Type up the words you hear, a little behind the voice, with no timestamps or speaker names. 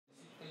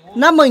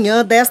Na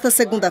manhã desta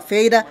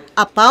segunda-feira,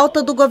 a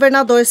pauta do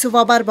governador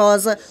Silval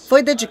Barbosa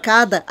foi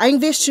dedicada a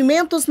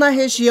investimentos na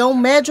região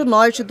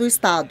Médio-Norte do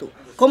estado,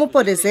 como,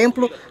 por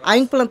exemplo, a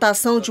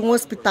implantação de um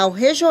hospital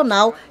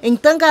regional em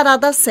Tangará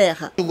da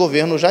Serra. O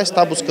governo já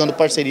está buscando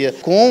parceria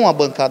com a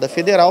bancada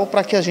federal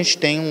para que a gente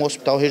tenha um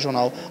hospital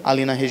regional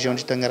ali na região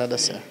de Tangará da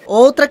Serra.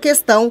 Outra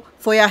questão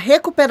foi a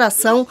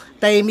recuperação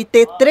da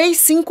MT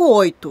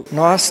 358.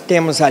 Nós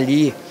temos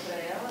ali,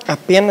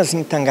 apenas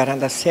em Tangará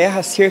da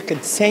Serra, cerca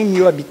de 100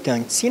 mil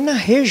habitantes. E na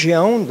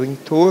região do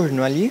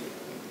entorno ali,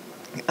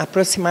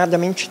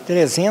 aproximadamente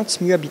 300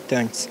 mil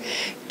habitantes,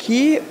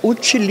 que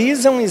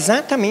utilizam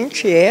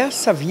exatamente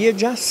essa via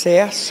de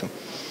acesso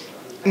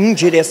em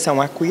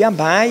direção a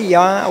Cuiabá e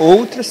a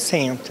outros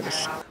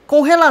centros.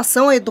 Com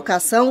relação à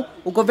educação,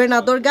 o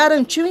governador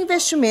garantiu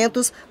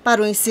investimentos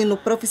para o ensino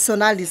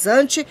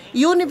profissionalizante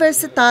e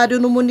universitário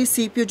no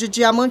município de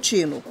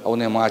Diamantino. A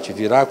Unemate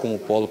virá como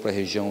polo para a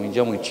região em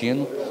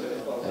Diamantino,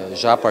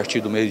 já a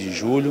partir do mês de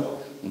julho,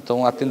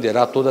 então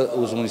atenderá todos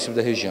os municípios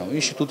da região. O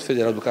Instituto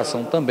Federal de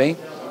Educação também,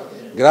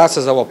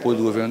 graças ao apoio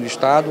do governo do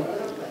estado,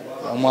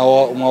 uma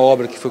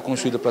obra que foi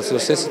construída para ser o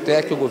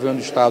CCTEC, o governo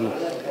do estado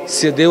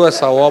cedeu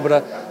essa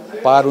obra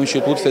para o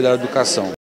Instituto Federal de Educação.